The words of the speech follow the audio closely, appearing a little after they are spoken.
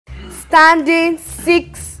standing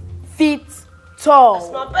 6 feet tall.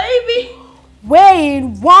 That's my baby.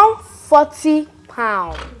 Weighing 140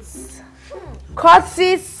 pounds.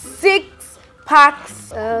 Causes 6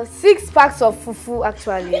 packs of fufu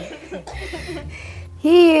actually.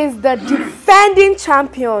 He is the defending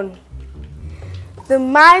champion. The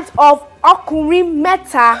might of Okurin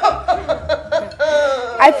Meta.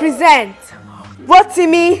 I present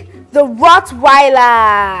Rotimi the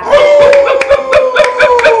Rottweiler.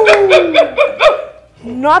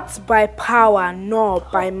 Not by power nor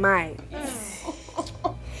by might.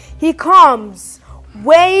 He comes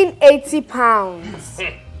weighing 80 pounds.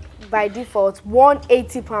 By default,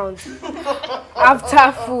 180 pounds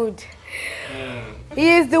after food.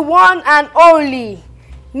 He is the one and only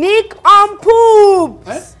Nick on Poops.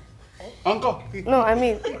 Eh? Uncle? No, I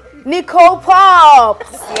mean Nico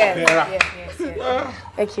Pops. Yes.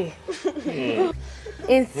 Okay.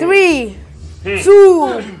 In 3,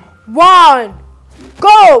 2, 1,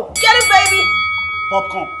 go! Get it, baby!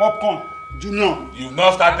 Popcorn. Junior. You've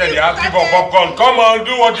not started, you're asking for popcorn. Come on,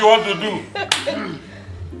 do what you want to do.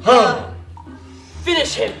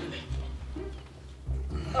 Finish him.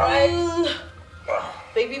 Alright.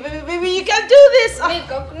 Baby, you can do this.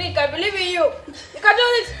 Nick, I believe in you. You can do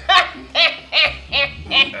this.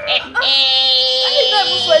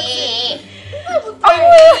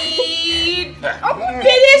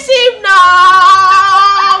 Finish him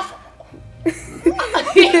now. Is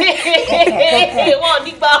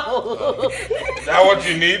that what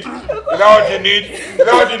you need? Is that what you need?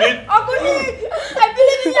 Uncle Nick, I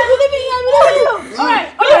believe in you. Alright.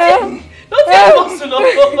 Don't take emotional.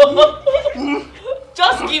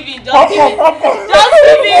 Just give it. That's my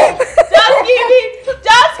baby.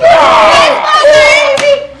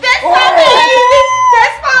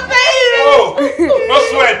 Oh, no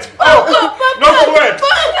sweat. No sweat.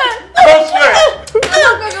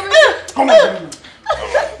 Come on.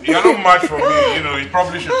 You're not much for me, you know. You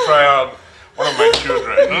probably should try out one of my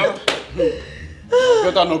children, huh?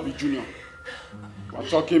 Better not be Junior. We're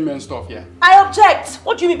talking men stuff here. I object.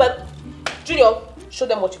 What do you mean by Junior? Show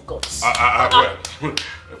them what you've got. Well,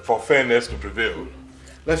 for fairness to prevail,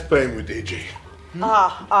 let's pair him with AJ.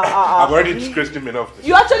 I've already disgraced him enough.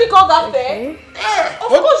 You actually call that fair? Of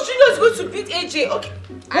course, Junior is going to beat AJ. Okay.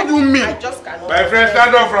 What do you mean? I just cannot. My friend,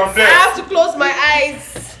 stand up from there. I have to close my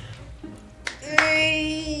eyes.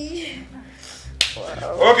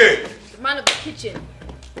 Okay. The man of the kitchen.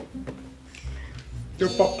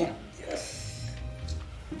 Take popcorn.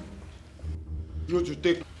 You to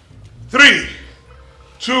take. 3,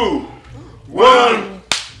 2, 1,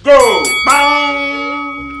 go!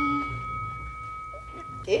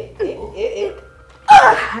 Hey!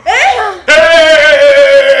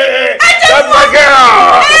 That's my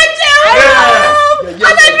girl! And I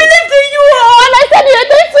believed in you all. I said you were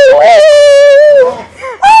going to win.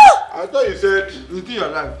 I thought you said You think you're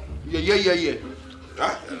alive? Yeah.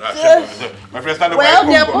 My friend, stand up. Well,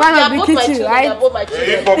 they're popcorn. both my children. They're both my Eat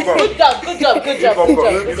children. popcorn.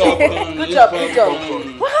 Good job.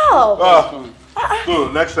 Wow.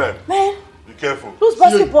 So, next time, Man, be careful. those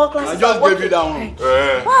basketball classes. I just gave you that one.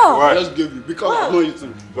 Wow. Why? I just gave you because I'm not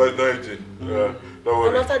eating. But no eating. Don't And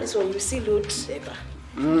worry. after this one, you see loads.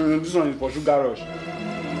 This one is for sugar rush.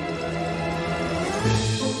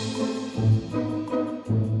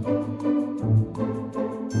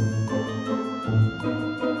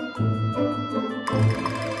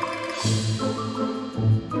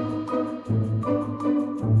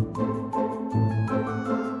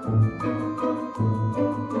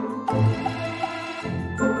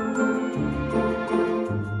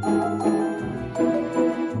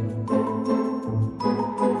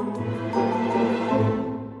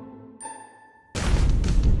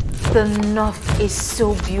 The north is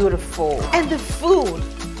so beautiful. And the food.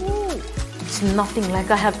 Ooh, it's nothing like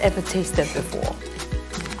I have ever tasted before.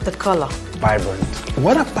 The color. Vibrant.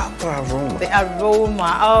 What about the aroma? The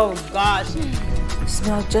aroma. Oh gosh. It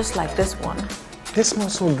smells just like this one. This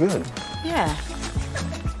smells so good. Yeah.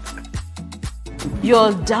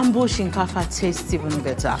 Your Dambo Shinkafa tastes even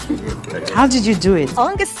better. How did you do it?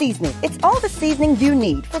 Onga seasoning. It's all the seasoning you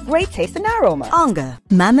need for great taste and aroma. Onga,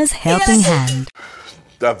 Mama's helping hand.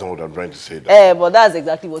 That's not what I'm trying to say. But that's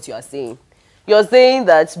exactly what you are saying. You're saying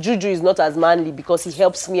that Juju is not as manly because he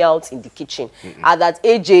helps me out in the kitchen. And that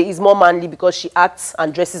AJ is more manly because she acts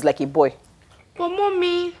and dresses like a boy. But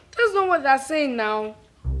mommy, that's not what they're saying now.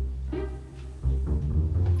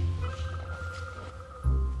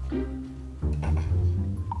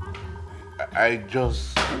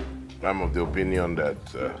 I'm of the opinion that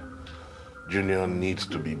Junior needs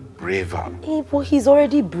to be braver. But he's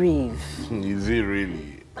already brave. Is he really?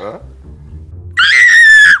 Huh?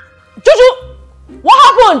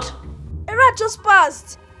 happened? A rat just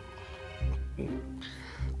passed.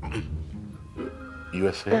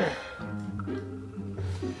 USA.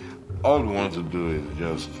 All we want to do is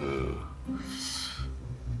just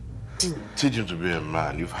teach him to be a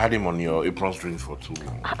man. You've had him on your apron strings for too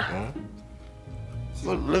long. Huh?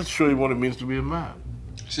 Well, let's show him what it means to be a man.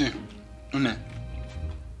 See, Une,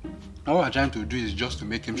 all we're trying to do is just to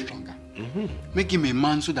make him stronger. Make him a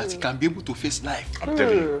man so that he can be able to face life. I'm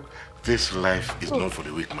telling you, this life is not for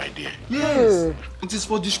the weak, my dear. Yes, it is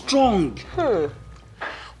for the strong.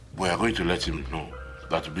 We are going to let him know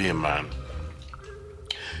that to be a man,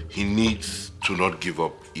 he needs to not give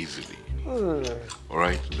up easily. All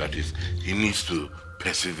right? That is, he needs to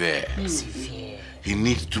persevere. He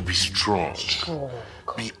needs to be strong.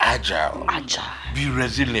 Be agile. Be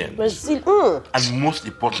resilient. And most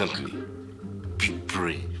importantly, be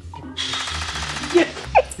brave.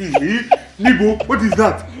 Nibo, what is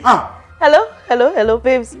that? Hello,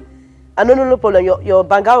 babes. No problem. Your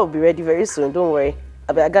banga will be ready very soon. Don't worry.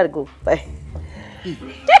 I gotta go. Bye.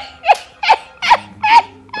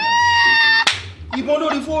 You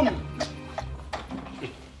borrowed the phone.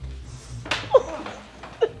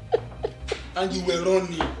 And you were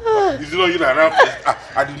running. It's not you that ran first.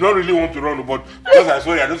 I did not really want to run, but because I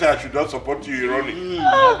saw you, I don't say I should not support you in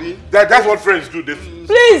running. That's what friends do.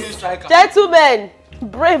 Please, gentlemen,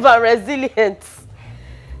 brave and resilient.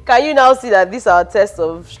 Can you now see that this our test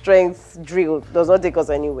of strength drill does not take us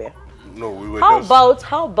anywhere? No, we were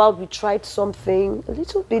How about we tried something a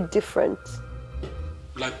little bit different?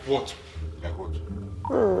 Like what? Like what?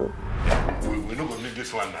 We're not going to need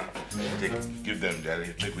this one now. Give them their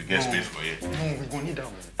make we get space for you. No, we're going to need that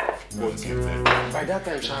one. What give them? By that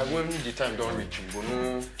time, when the time don't reach, we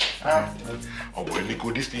go Oh boy,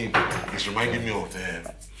 Nico, this thing is reminding me of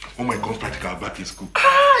when my comes practical back in school.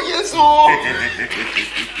 Yes,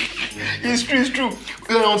 it's true.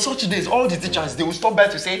 On such days, all the teachers, they will stop by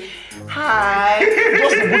to say, hi,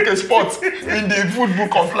 just to book a spot in the food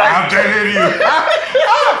book of life. I'm telling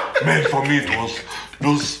you. Man, for me, it was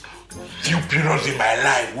those few periods in my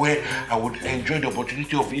life where I would enjoy the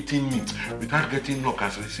opportunity of eating meat without getting knocked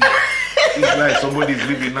as receipt. It's like somebody is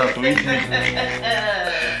living now to eat meat.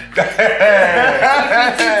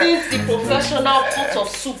 It is the professional pot of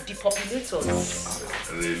soup depopulators.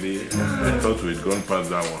 Really? I thought we'd gone past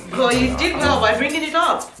that one. Well, you did well by bringing it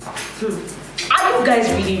up. Are you guys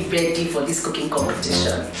really ready for this cooking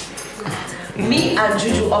competition? Me and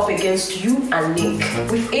Juju up against you and Nick,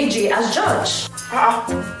 with AJ as judge.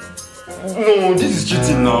 No, this is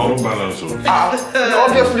cheating now. No balance.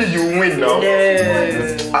 Obviously, you win now.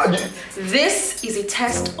 No. This is a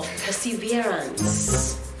test of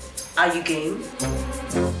perseverance. Are you game?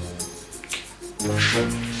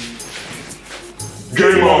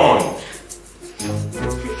 Game on!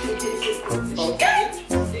 Okay.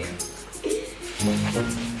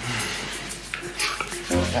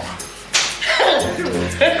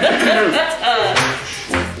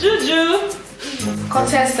 Juju.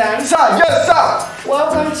 Contestants. Sir, yes, sir.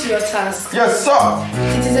 Welcome to your task. Yes, sir.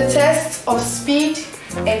 It is a test of speed,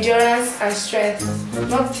 endurance, and strength,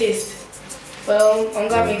 not taste. Well,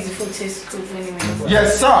 Onga makes the food taste good anyway.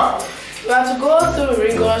 Yes, sir. You have to go through a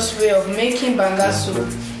rigorous way of making banga soup.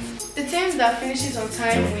 The team that finishes on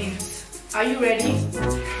time wins. Are you ready?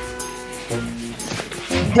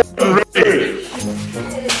 Ready.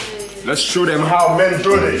 Let's show them how men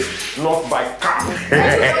do it, not by car.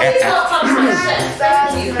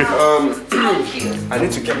 I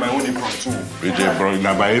need to get my own apron too.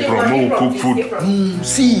 Now my apron will cook food.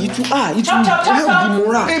 See, it will help the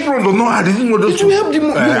morale. Apron do not add it will help the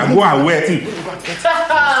morale. Go and wear it.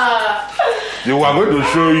 They were going to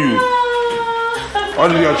show you.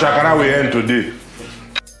 All your chakra will end today.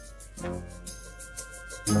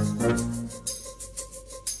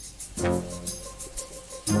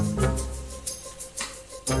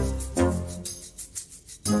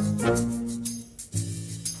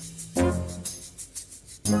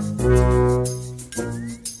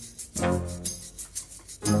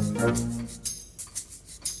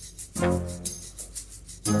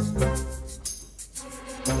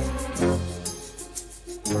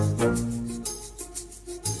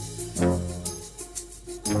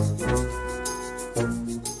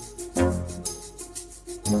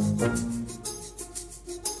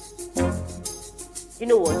 You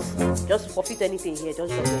know what? Just forfeit anything here,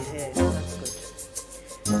 just drop your hair. That's good.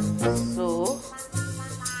 So,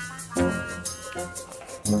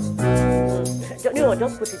 you know what?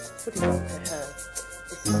 Just put it on her hair.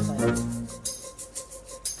 This is fine.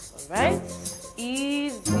 Alright?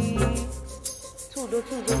 Easy. Two. Good.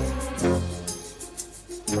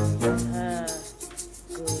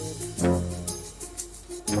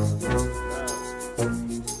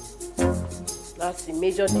 That's the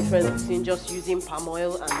major difference between just using palm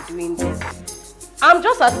oil and doing this. I'm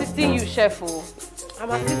just assisting you, chef. I'm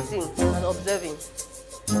assisting and observing.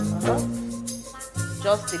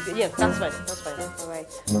 Just a bit. Yeah, that's fine. That's fine. All right.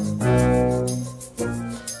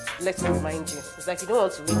 Let me remind you. It's like you don't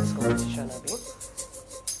want to win this competition, Abby.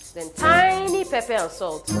 Then tiny pepper and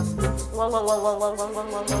salt. One.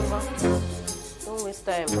 Don't waste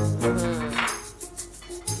time.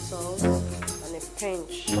 Salt and a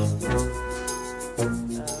pinch.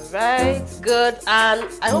 Alright, good. And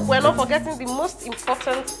I hope we're not forgetting the most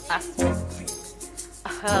important aspect.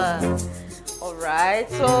 Alright,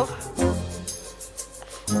 so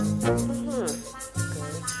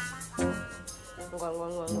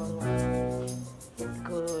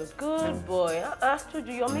good boy.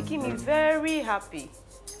 Chuju, you're making me very happy.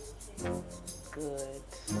 Good.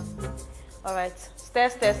 Alright, stir,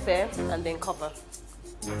 and then cover.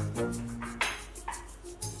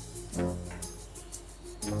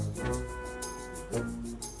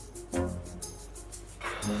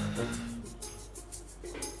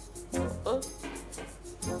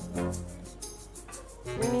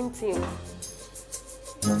 Winning team.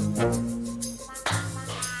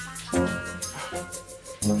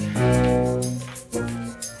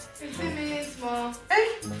 15 minutes more.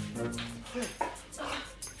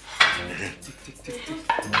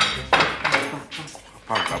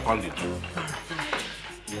 I found it.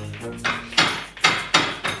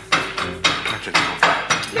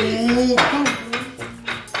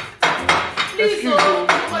 Please,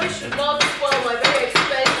 somebody should not spoil my very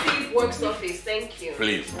expensive work surface. Thank you.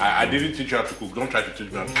 Please, I didn't teach you how to cook. Don't try to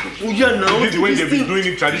teach me how to cook. Oh, yeah, now. This is the way they've been doing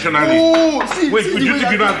it traditionally. Oh, see, wait, see you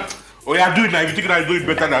think you know? Oh, yeah, do it now. If you think you do it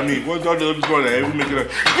better than me, what's all the other one that every make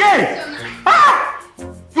it? Yeah! Ah! You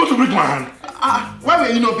want to break my hand? Why were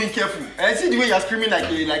you not being careful? See the way you're screaming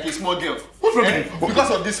like a small girl. What's wrong?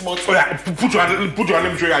 Because of this small thing. Oh, yeah, put your hand,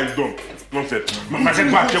 let me show you how it's done. Nonsense. My head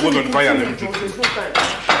back, check what's on the fire. Let me show you.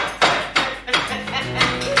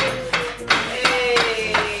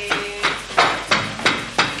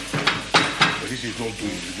 He's not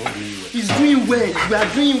doing well. He's doing well. We are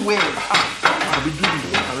doing well. I'll be doing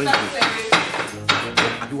it.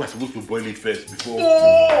 I think we're supposed to boil it first before.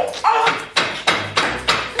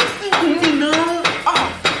 It's coming now.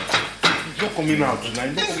 It's not coming out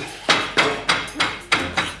tonight.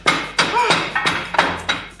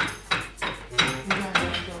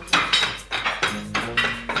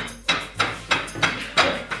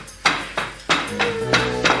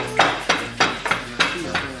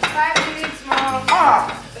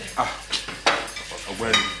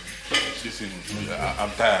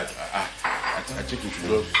 I'm tired. I think we should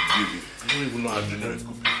just give it. I don't even know how Junior is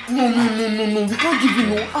cooking. No. We can't give you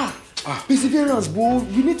no. Perseverance, bro.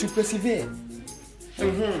 We need to persevere.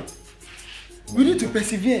 We need to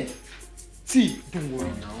persevere. See, don't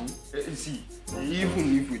worry now. See,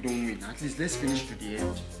 even if we don't win, at least let's finish to the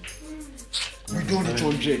end. We don't reach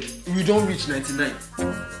 100. We don't reach 99.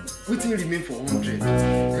 We still remain for 100.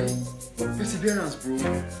 Okay? Perseverance, bro.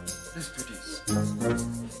 Let's do this.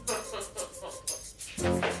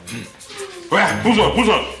 Well, push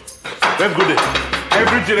on. Let's go there.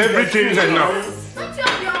 Everything is like now.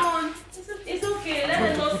 It's okay. Let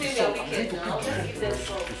them not see their weekend now. Let's give them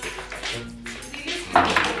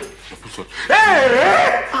some.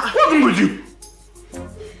 Hey! What's wrong with you?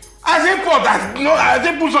 I say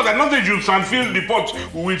put salt. Nothing you can fill the pot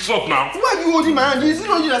with salt now. Why are you holding my hand? Is it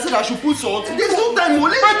not you that said I should put salt? There's no time,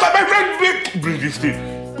 only. My friend, bring this thing.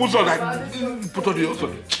 Put salt. Put all the other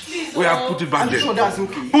salt. We have put it back there. I'm sure that's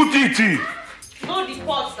okay. Put it in. Know the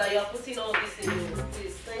pots that you are putting all this in.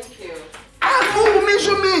 Please, thank you.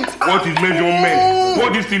 Measurement. What is measurement?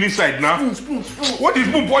 What is the inside now? Spoon. What is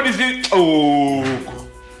spoon? What is it? Oh.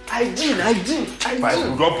 I did.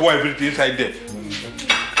 Don't pour everything inside there.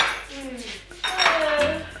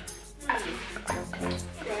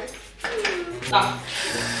 Wow.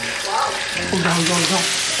 Down.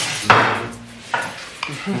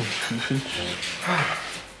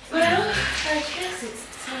 Well, I guess it's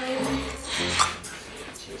time.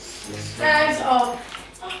 Time's up.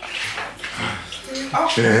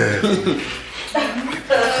 Cook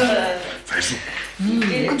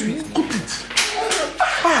it.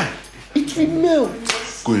 It will melt.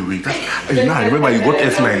 Go away. Now remember you got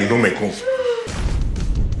S9, you don't make home.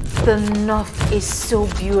 The north is so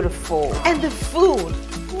beautiful. And the food,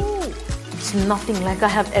 it's nothing like I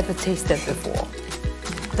have ever tasted before.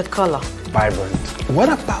 The color. Vibrant. What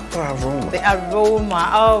about the aroma? The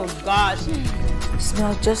aroma, oh gosh. It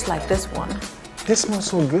smells just like this one. This smells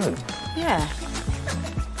so good. Yeah.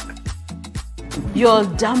 Your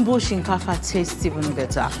dambo shinkafa tastes even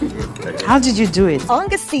better. How did you do it?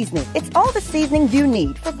 Onga seasoning. It's all the seasonings you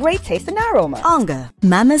need for great taste and aroma. Onga,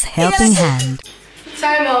 Mama's helping hand.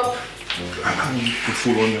 Time up. Put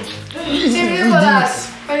full onions. Team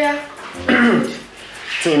Nicholas. Oh yeah.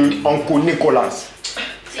 Team Uncle Nicholas.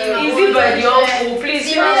 Is it by the uncle?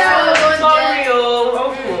 Please, sorry,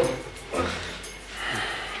 uncle.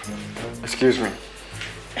 Excuse me.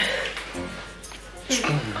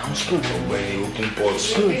 Spoon now, spoon. When you open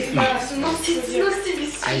pots.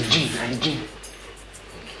 Hygiene.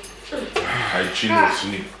 Hygiene or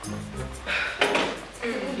sleep.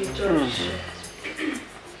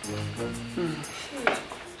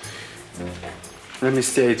 Let me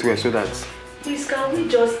stir it well so that. Please, can we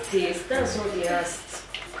just taste? That's all they asked.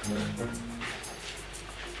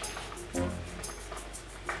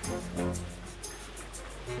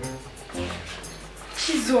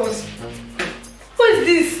 Jesus. What is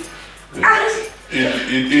this?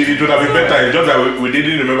 It would have been better. It's just that we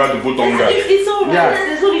didn't remember to put Onga. It's alright. Yeah.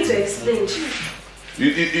 There's no need to explain.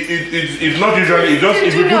 It's not usually. It's just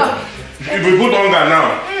if we put Onga now.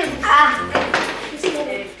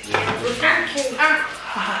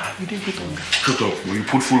 We didn't put Onga. Shut up. Will you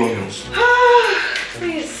put full onions?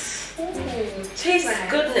 Please. Taste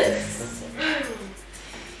goodness.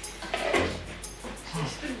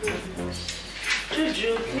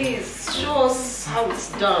 Juju, please show us how it's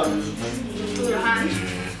done. Put your hand.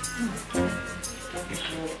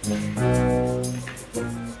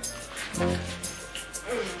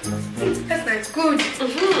 That's nice. Good.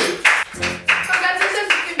 Congratulations,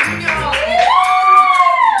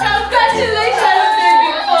 Team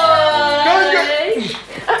Junior.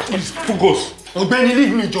 Please focus. Benny,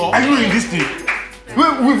 leave me, Joe. Are you in this thing?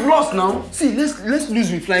 We've lost now. See, let's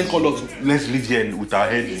lose with flying colors. Let's live here with our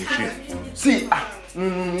heads in shit. See,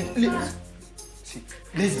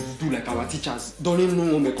 let's do like our teachers. Don't even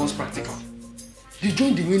know what becomes practical. They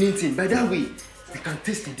join the winning team. By that way, we can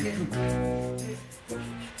taste the food.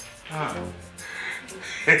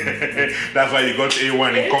 That's why you got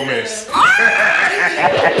A1 in commerce.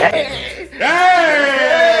 Hey!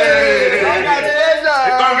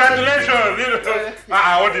 Congratulations!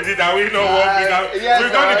 What is it that we know won't be now?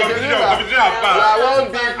 We've done the competition. Competition has passed.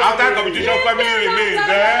 After competition, family remains.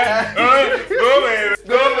 Go baby,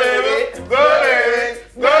 go baby, go baby,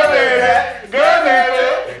 go baby, go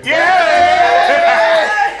baby.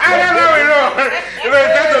 Yeah! I don't know,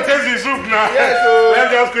 it's time to taste the soup now. Yes,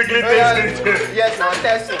 let's just quickly taste it. Yes, now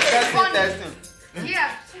testing.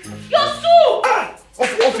 Yeah. Your soup!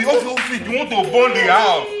 Off it. You want to burn the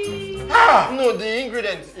house. No, the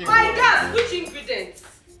ingredients. My God, which ingredients?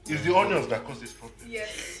 It's the onions that cause this problem.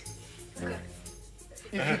 Yes.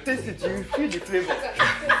 If you taste it, you will feel the flavor.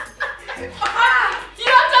 You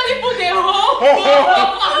actually put the whole.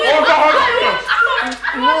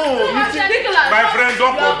 No, my friend,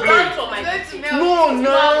 don't complain.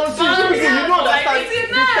 no. See, you don't understand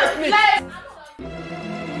the technique.